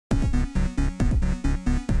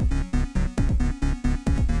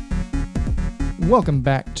Welcome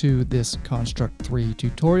back to this Construct 3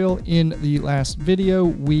 tutorial. In the last video,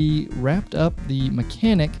 we wrapped up the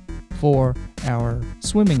mechanic for our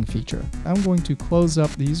swimming feature. I'm going to close up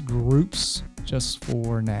these groups just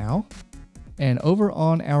for now. And over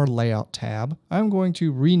on our layout tab, I'm going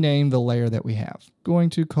to rename the layer that we have. Going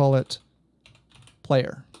to call it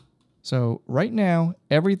player. So right now,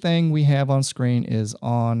 everything we have on screen is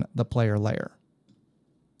on the player layer.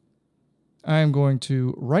 I'm going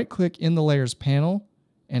to right click in the layers panel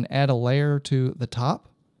and add a layer to the top.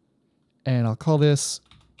 And I'll call this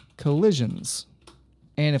collisions.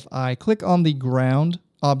 And if I click on the ground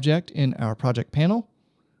object in our project panel,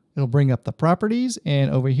 it'll bring up the properties, and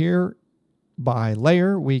over here by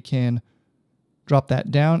layer, we can drop that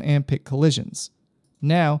down and pick collisions.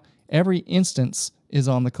 Now, every instance is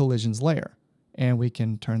on the collisions layer, and we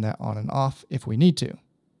can turn that on and off if we need to.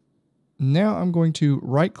 Now I'm going to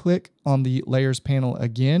right click on the layers panel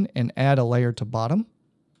again and add a layer to bottom,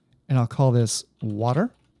 and I'll call this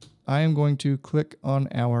water. I am going to click on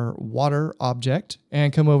our water object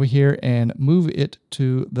and come over here and move it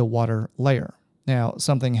to the water layer. Now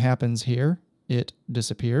something happens here, it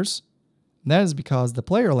disappears. That is because the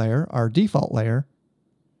player layer, our default layer,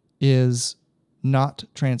 is not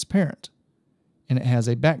transparent, and it has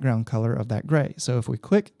a background color of that gray. So if we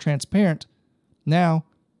click transparent, now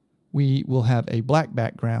we will have a black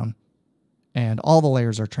background and all the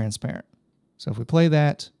layers are transparent. So if we play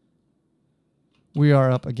that, we are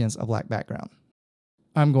up against a black background.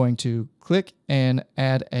 I'm going to click and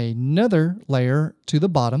add another layer to the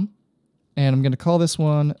bottom, and I'm going to call this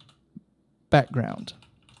one background.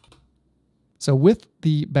 So with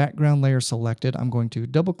the background layer selected, I'm going to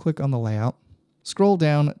double click on the layout, scroll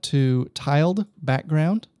down to tiled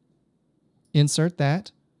background, insert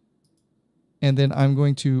that, and then I'm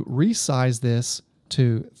going to resize this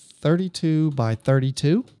to 32 by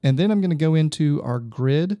 32. And then I'm going to go into our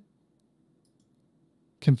grid,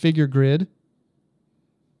 configure grid,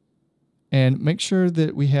 and make sure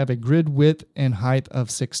that we have a grid width and height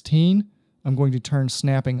of 16. I'm going to turn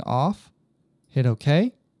snapping off, hit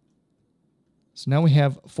OK. So now we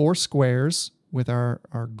have 4 squares with our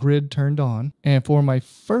grid turned on. And for my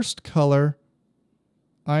first color,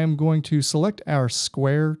 I am going to select our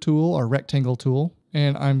square tool, our rectangle tool,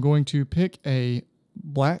 and I'm going to pick a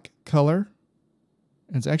black color.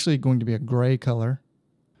 It's actually going to be a gray color.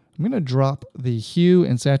 I'm going to drop the hue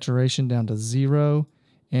and saturation down to 0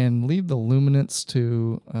 and leave the luminance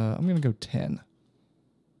to, I'm going to go 10.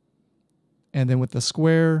 And then with the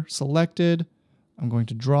square selected, I'm going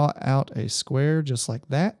to draw out a square just like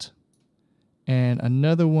that, and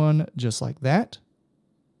another one just like that.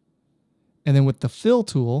 And then with the fill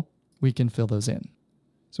tool, we can fill those in.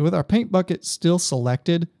 So with our paint bucket still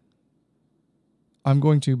selected, I'm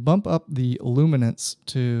going to bump up the luminance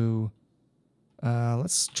to,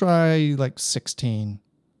 let's try like 16.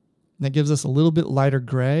 That gives us a little bit lighter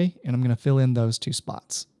gray, and I'm going to fill in those 2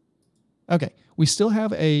 spots. Okay, we still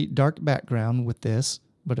have a dark background with this,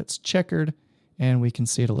 but it's checkered, and we can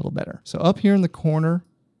see it a little better. So up here in the corner,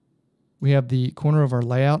 we have the corner of our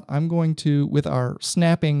layout. I'm going to, with our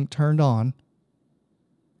snapping turned on,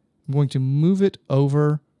 I'm going to move it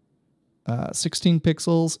over 16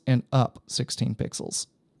 pixels and up 16 pixels.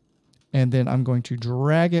 And then I'm going to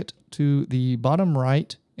drag it to the bottom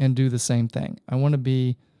right and do the same thing. I want to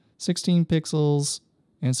be 16 pixels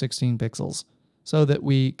and 16 pixels so that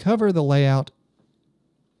we cover the layout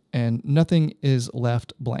and nothing is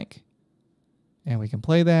left blank. And we can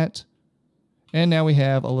play that. And now we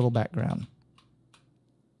have a little background.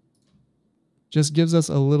 Just gives us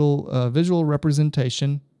a little visual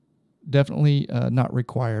representation. Definitely not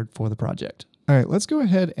required for the project. All right, let's go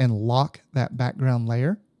ahead and lock that background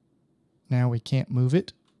layer. Now we can't move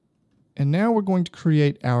it. And now we're going to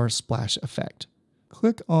create our splash effect.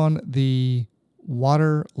 Click on the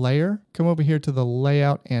water layer, come over here to the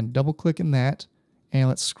layout and double click in that. And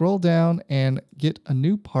let's scroll down and get a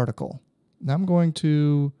new particle. Now I'm going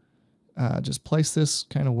to just place this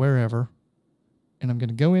kind of wherever, and I'm going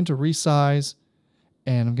to go into resize,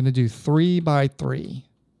 and I'm going to do 3 by 3.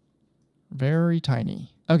 Very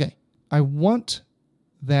tiny. Okay, I want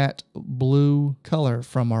that blue color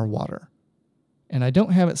from our water, and I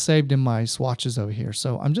don't have it saved in my swatches over here,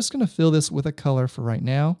 so I'm just going to fill this with a color for right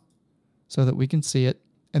now so that we can see it.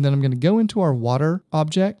 And then I'm going to go into our water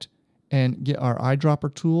object and get our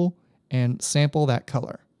eyedropper tool and sample that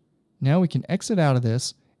color. Now we can exit out of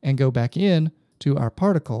this and go back in to our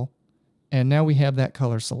particle, and now we have that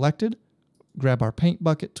color selected. Grab our paint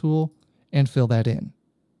bucket tool and fill that in.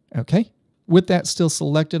 Okay, with that still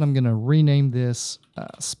selected, I'm going to rename this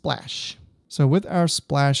splash. So with our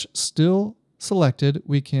splash still selected,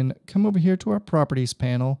 we can come over here to our properties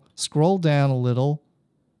panel, scroll down a little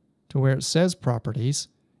to where it says properties,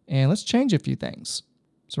 and let's change a few things.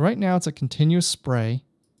 So right now it's a continuous spray,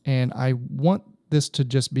 and I want this to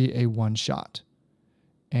just be a one shot.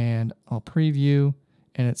 And I'll preview,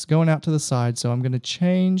 and it's going out to the side, so I'm going to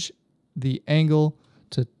change the angle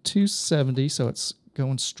to 270 so it's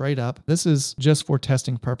going straight up. This is just for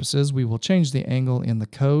testing purposes. We will change the angle in the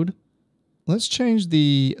code. Let's change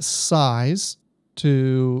the size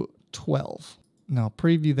to 12. Now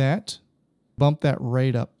preview that, bump that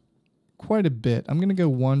rate up quite a bit. I'm going to go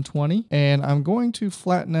 120, and I'm going to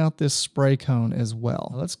flatten out this spray cone as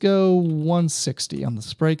well. Let's go 160 on the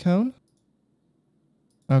spray cone.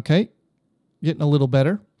 Okay, getting a little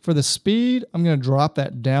better. For the speed, I'm going to drop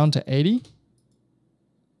that down to 80.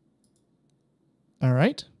 All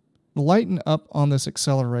right. Lighten up on this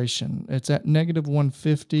acceleration. It's at negative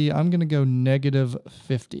 150. I'm going to go negative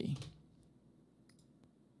 50.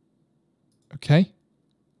 Okay.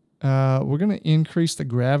 We're going to increase the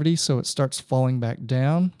gravity so it starts falling back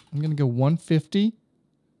down. I'm going to go 150.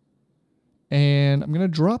 And I'm going to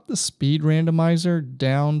drop the speed randomizer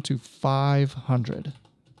down to 500.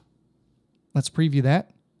 Let's preview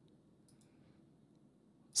that.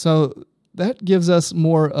 So that gives us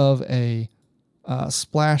more of a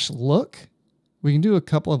splash look. We can do a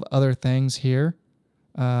couple of other things here.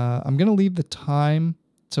 I'm going to leave the time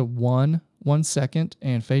to 1 second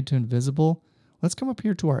and fade to invisible. Let's come up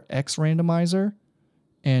here to our X randomizer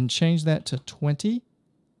and change that to 20.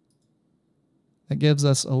 That gives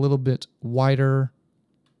us a little bit wider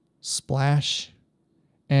splash.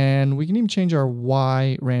 And we can even change our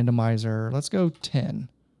Y randomizer. Let's go 10.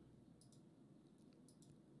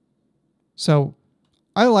 So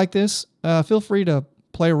I like this. Feel free to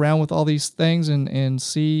play around with all these things and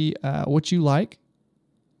see what you like.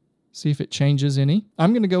 See if it changes any.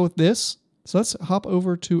 I'm going to go with this. So let's hop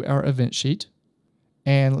over to our event sheet.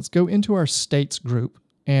 And let's go into our states group.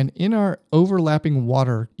 And in our overlapping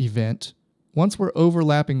water event, once we're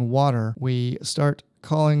overlapping water, we start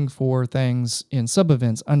calling for things in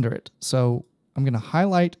sub-events under it. So I'm going to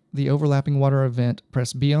highlight the overlapping water event,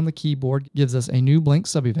 press B on the keyboard, gives us a new blank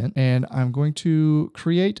sub-event, and I'm going to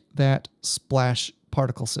create that splash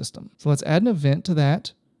particle system. So let's add an event to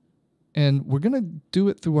that, and we're going to do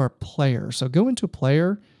it through our player. So go into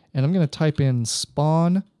player, and I'm going to type in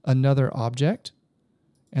spawn another object,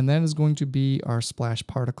 and that is going to be our splash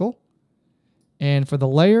particle. And for the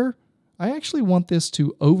layer, I actually want this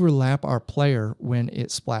to overlap our player when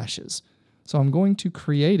it splashes. So I'm going to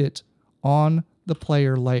create it on the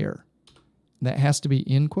player layer. That has to be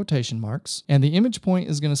in quotation marks. And the image point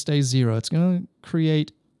is going to stay 0. It's going to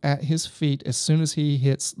create at his feet as soon as he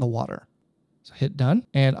hits the water. So hit done.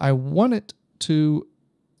 And I want it to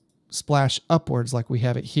splash upwards like we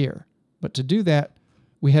have it here. But to do that,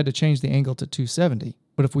 we had to change the angle to 270.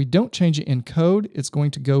 But if we don't change it in code, it's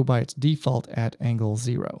going to go by its default at angle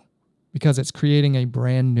 0 because it's creating a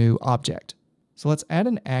brand new object. So let's add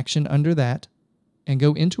an action under that and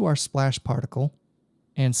go into our splash particle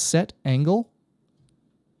and set angle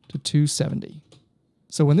to 270.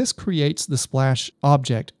 So when this creates the splash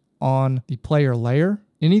object on the player layer,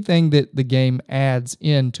 anything that the game adds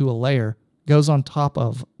into a layer goes on top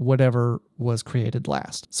of whatever was created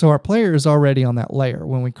last. So our player is already on that layer.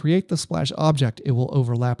 When we create the splash object, it will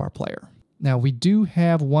overlap our player. Now we do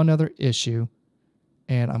have one other issue,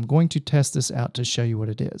 and I'm going to test this out to show you what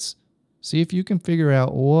it is. See if you can figure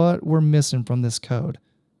out what we're missing from this code.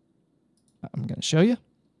 I'm going to show you.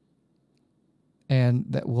 And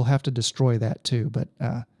that we'll have to destroy that too. But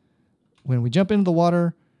when we jump into the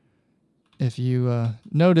water, if you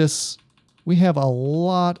notice, we have a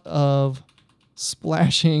lot of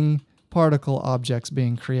splashing particle objects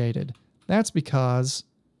being created. That's because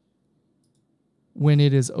when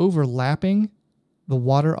it is overlapping the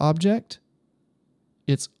water object,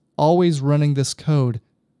 it's always running this code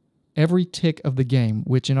every tick of the game,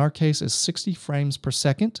 which in our case is 60 frames per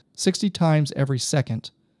second. 60 times every second,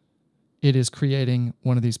 it is creating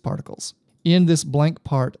one of these particles. In this blank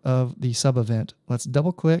part of the sub-event, let's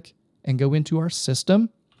double-click and go into our system,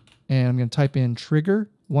 and I'm going to type in trigger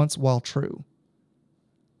once while true.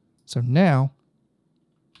 So now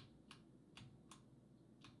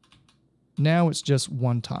it's just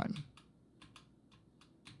one time.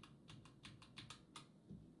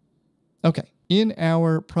 Okay, in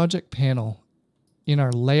our project panel, in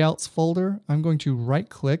our layouts folder, I'm going to right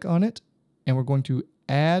click on it and we're going to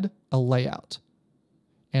add a layout.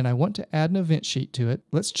 And I want to add an event sheet to it.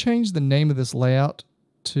 Let's change the name of this layout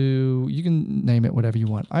to, you can name it whatever you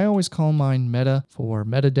want. I always call mine meta for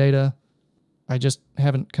metadata. I just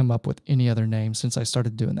haven't come up with any other name since I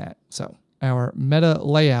started doing that. So our meta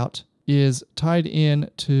layout is tied in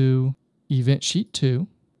to Event Sheet 2.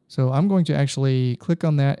 So I'm going to actually click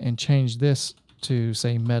on that and change this to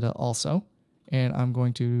say meta also. And I'm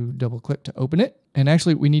going to double click to open it. And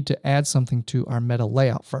actually we need to add something to our meta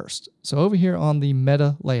layout first. So over here on the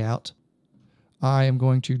meta layout, I am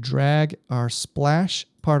going to drag our splash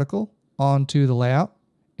particle onto the layout.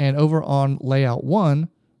 And over on layout 1,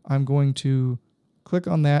 I'm going to click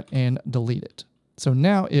on that and delete it. So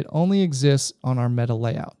now it only exists on our meta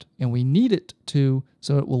layout, and we need it to,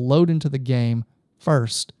 so it will load into the game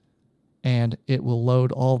first, and it will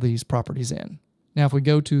load all these properties in. Now, if we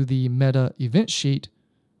go to the meta event sheet,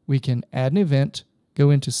 we can add an event,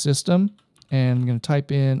 go into system, and I'm going to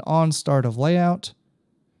type in on start of layout,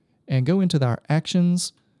 and go into our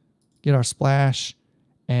actions, get our splash,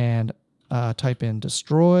 and type in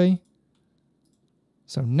destroy.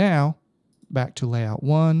 So now, back to layout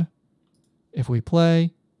 1. If we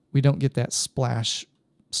play, we don't get that splash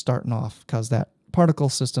starting off because that particle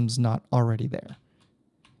system's not already there.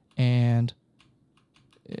 And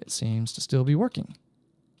it seems to still be working.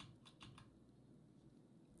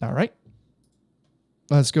 All right.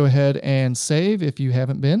 Let's go ahead and save if you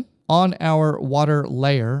haven't been. On our water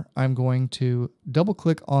layer, I'm going to double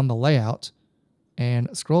click on the layout and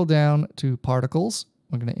scroll down to particles.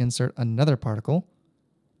 I'm going to insert another particle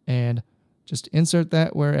and just insert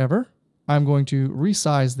that wherever. I'm going to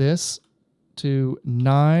resize this to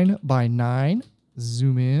 9 by 9.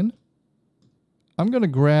 Zoom in. I'm going to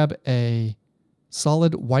grab a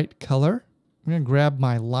solid white color. I'm going to grab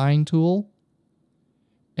my line tool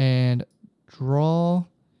and draw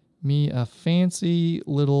me a fancy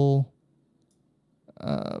little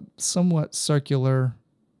somewhat circular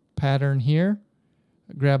pattern here.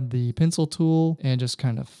 Grab the pencil tool and just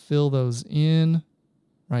kind of fill those in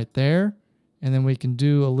right there. And then we can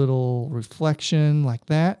do a little reflection like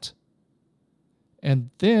that.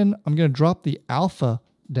 And then I'm going to drop the alpha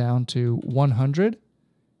down to 100.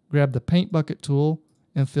 Grab the paint bucket tool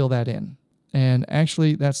and fill that in. And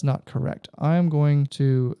actually, that's not correct. I'm going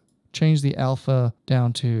to change the alpha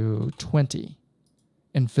down to 20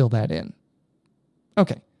 and fill that in.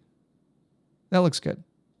 Okay. That looks good.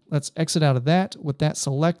 Let's exit out of that. With that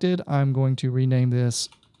selected, I'm going to rename this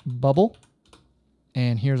bubble.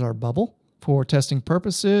 And here's our bubble. For testing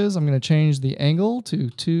purposes, I'm going to change the angle to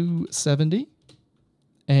 270.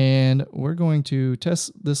 And we're going to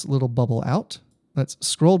test this little bubble out. Let's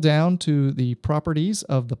scroll down to the properties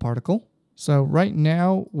of the particle. So right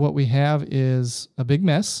now, what we have is a big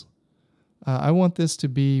mess. I want this to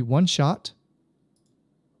be one shot.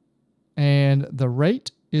 And the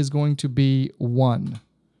rate is going to be 1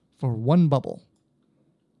 for one bubble.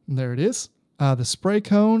 And there it is. The spray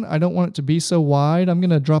cone, I don't want it to be so wide. I'm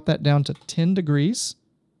going to drop that down to 10 degrees.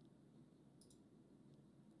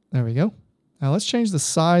 There we go. Now let's change the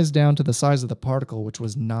size down to the size of the particle, which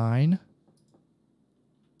was 9.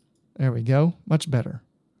 There we go. Much better.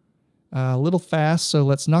 A little fast, so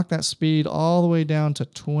let's knock that speed all the way down to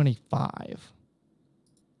 25.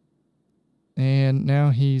 And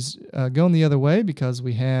now he's going the other way because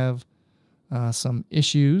we have some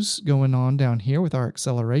issues going on down here with our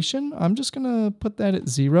acceleration. I'm just going to put that at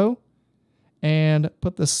 0 and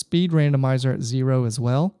put the speed randomizer at 0 as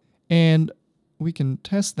well. And we can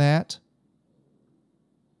test that.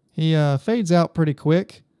 He fades out pretty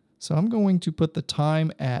quick. So I'm going to put the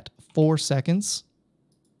time at 4 seconds.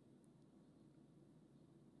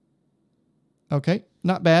 Okay,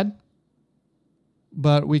 not bad.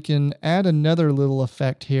 But we can add another little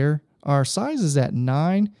effect here. Our size is at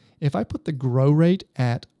 9. If I put the grow rate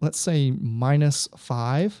at, let's say,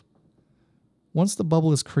 -5, once the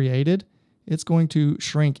bubble is created, it's going to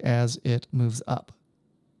shrink as it moves up.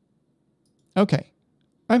 Okay,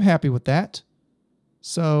 I'm happy with that.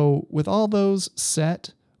 So with all those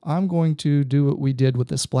set, I'm going to do what we did with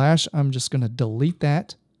the splash. I'm just going to delete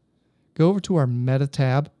that, go over to our meta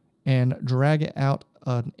tab, and drag it out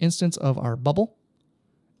an instance of our bubble.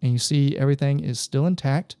 And you see everything is still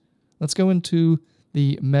intact. Let's go into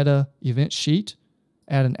the meta event sheet,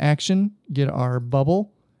 add an action, get our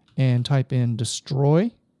bubble, and type in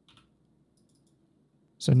destroy.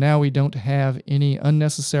 So now we don't have any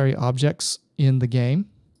unnecessary objects in the game.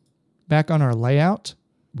 Back on our layout,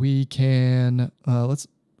 we can, let's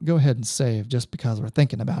go ahead and save just because we're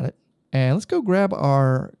thinking about it. And let's go grab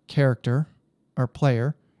our character, our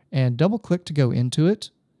player, and double click to go into it.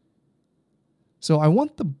 So I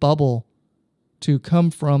want the bubble to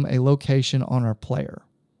come from a location on our player.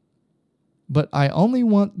 But I only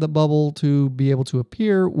want the bubble to be able to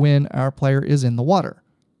appear when our player is in the water.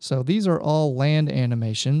 So these are all land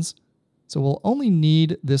animations. So we'll only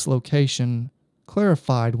need this location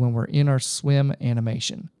clarified when we're in our swim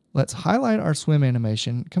animation. Let's highlight our swim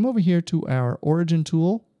animation, come over here to our origin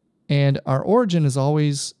tool, and our origin is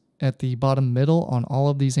always at the bottom middle on all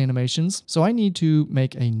of these animations. So I need to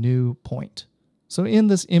make a new point. So in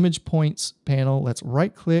this image points panel, let's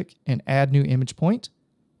right click and add new image point.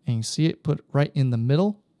 And you see it put right in the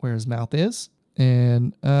middle where his mouth is.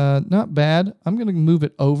 And not bad. I'm going to move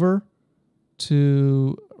it over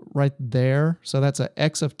to right there. So that's a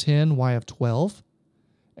X of 10, Y of 12.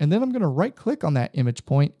 And then I'm going to right click on that image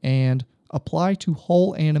point and apply to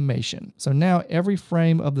whole animation. So now every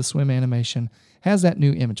frame of the swim animation has that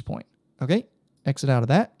new image point. Okay, exit out of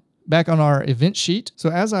that. Back on our event sheet. So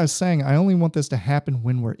as I was saying, I only want this to happen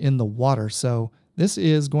when we're in the water. So this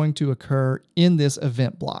is going to occur in this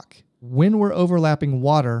event block. When we're overlapping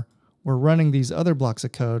water, we're running these other blocks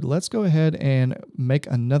of code. Let's go ahead and make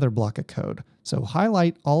another block of code. So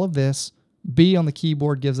highlight all of this. B on the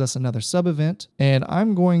keyboard gives us another sub-event. And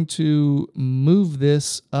I'm going to move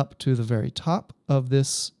this up to the very top of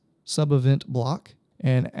this sub-event block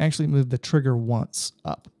and actually move the trigger once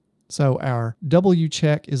up. So our W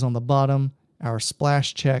check is on the bottom, our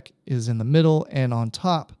splash check is in the middle, and on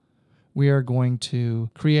top, we are going to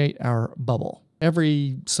create our bubble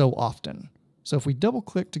every so often. So if we double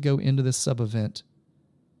click to go into this sub-event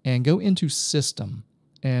and go into system,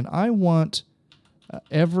 and I want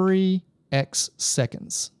every X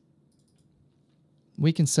seconds,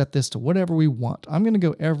 we can set this to whatever we want. I'm going to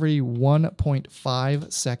go every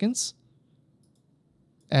 1.5 seconds,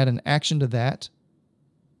 add an action to that,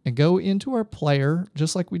 and go into our player,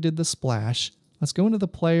 just like we did the splash. Let's go into the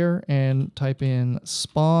player and type in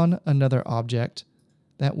spawn another object.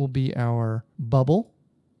 That will be our bubble.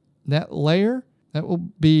 That layer, that will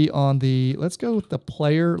be on the, let's go with the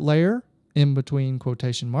player layer in between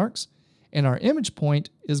quotation marks. And our image point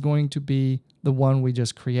is going to be the one we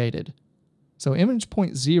just created. So image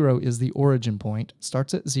point 0 is the origin point,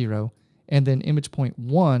 starts at 0, and then image point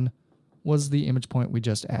 1 was the image point we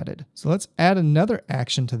just added. So let's add another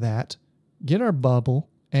action to that, get our bubble,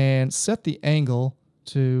 and set the angle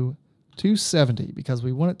to 270 because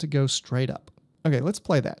we want it to go straight up. Okay, let's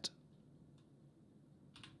play that.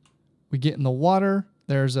 We get in the water,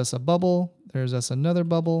 there's us a bubble, there's us another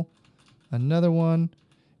bubble, another one,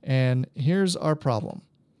 and here's our problem.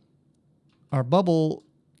 Our bubble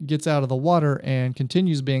gets out of the water and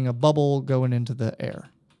continues being a bubble going into the air.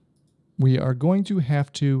 We are going to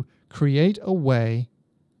have to create a way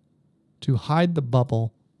to hide the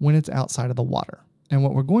bubble when it's outside of the water. And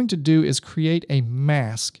what we're going to do is create a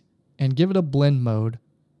mask and give it a blend mode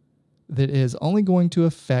that is only going to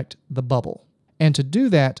affect the bubble. And to do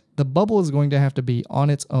that, the bubble is going to have to be on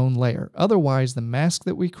its own layer. Otherwise, the mask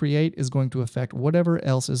that we create is going to affect whatever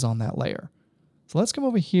else is on that layer. So let's come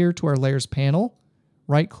over here to our layers panel,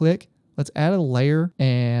 right click, let's add a layer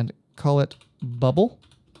and call it bubble.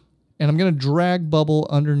 And I'm going to drag bubble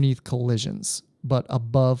underneath collisions, but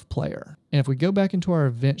above player. And if we go back into our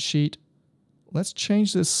event sheet, let's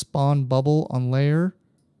change this spawn bubble on layer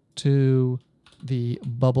to the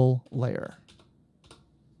bubble layer.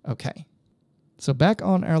 Okay. So back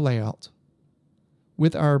on our layout,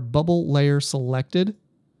 with our bubble layer selected,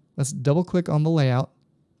 let's double click on the layout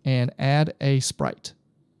and add a sprite.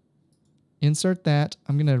 Insert that.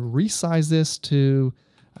 I'm going to resize this to,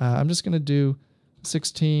 I'm just going to do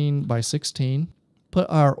 16 by 16. Put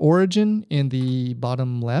our origin in the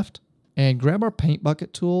bottom left and grab our paint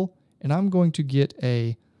bucket tool, and I'm going to get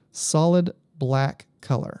a solid black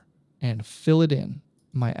color and fill it in.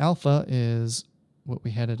 My alpha is what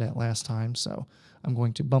we had it at last time, so I'm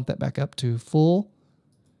going to bump that back up to full,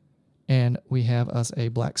 and we have us a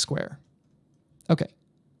black square. Okay.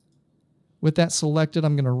 With that selected,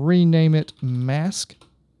 I'm going to rename it mask,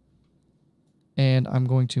 and I'm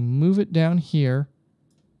going to move it down here,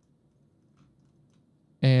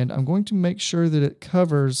 and I'm going to make sure that it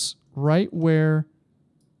covers right where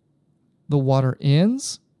the water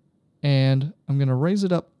ends, and I'm going to raise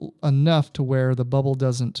it up enough to where the bubble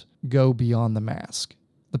doesn't go beyond the mask.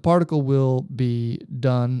 The particle will be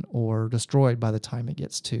done or destroyed by the time it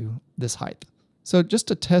gets to this height. So just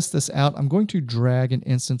to test this out, I'm going to drag an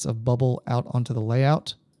instance of bubble out onto the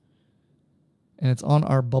layout, and it's on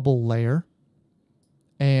our bubble layer,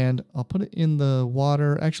 and I'll put it in the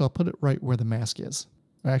water. Actually, I'll put it right where the mask is.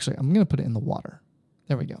 Actually, I'm going to put it in the water.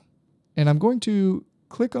 There we go. And I'm going to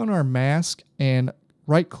click on our mask and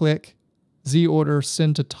right click, Z order,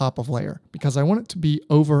 send to top of layer, because I want it to be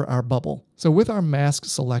over our bubble. So with our mask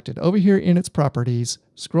selected, over here in its properties,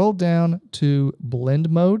 scroll down to blend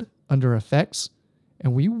mode under effects,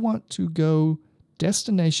 and we want to go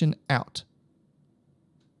destination out.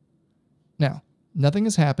 Now, Nothing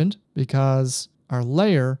has happened because our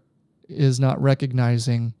layer is not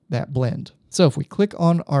recognizing that blend. So if we click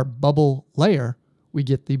on our bubble layer, we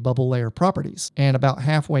get the bubble layer properties. And about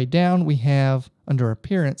halfway down, we have, under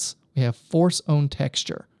appearance, we have force on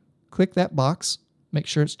texture. Click that box, make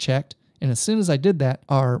sure it's checked, and as soon as I did that,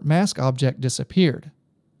 our mask object disappeared.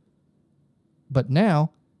 But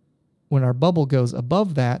now, when our bubble goes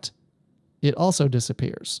above that, it also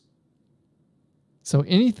disappears. So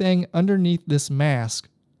anything underneath this mask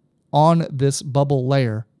on this bubble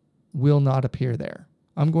layer will not appear there.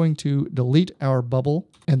 I'm going to delete our bubble,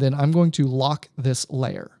 and then I'm going to lock this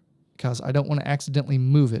layer because I don't want to accidentally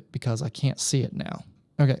move it because I can't see it now.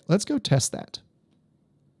 Okay, let's go test that.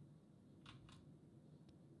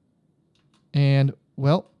 And,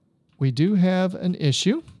 well, we do have an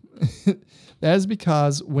issue. That is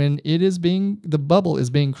because when the bubble is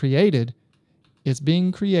being created, it's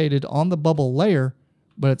being created on the bubble layer,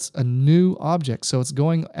 but it's a new object, so it's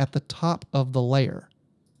going at the top of the layer.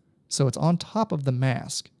 So it's on top of the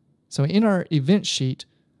mask. So in our event sheet,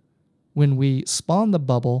 when we spawn the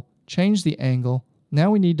bubble, change the angle,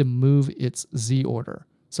 now we need to move its Z order.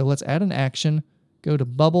 So let's add an action, go to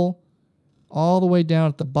bubble, all the way down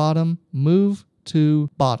at the bottom, move to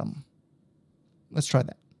bottom. Let's try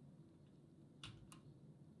that.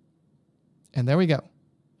 And there we go.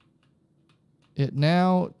 It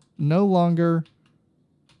now no longer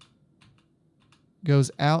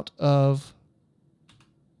goes out of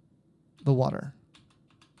the water.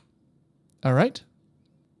 All right,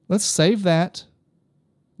 let's save that.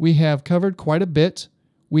 We have covered quite a bit.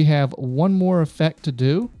 We have one more effect to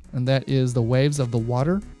do, and that is the waves of the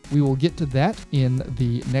water. We will get to that in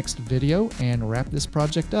the next video and wrap this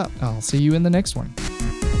project up. I'll see you in the next one.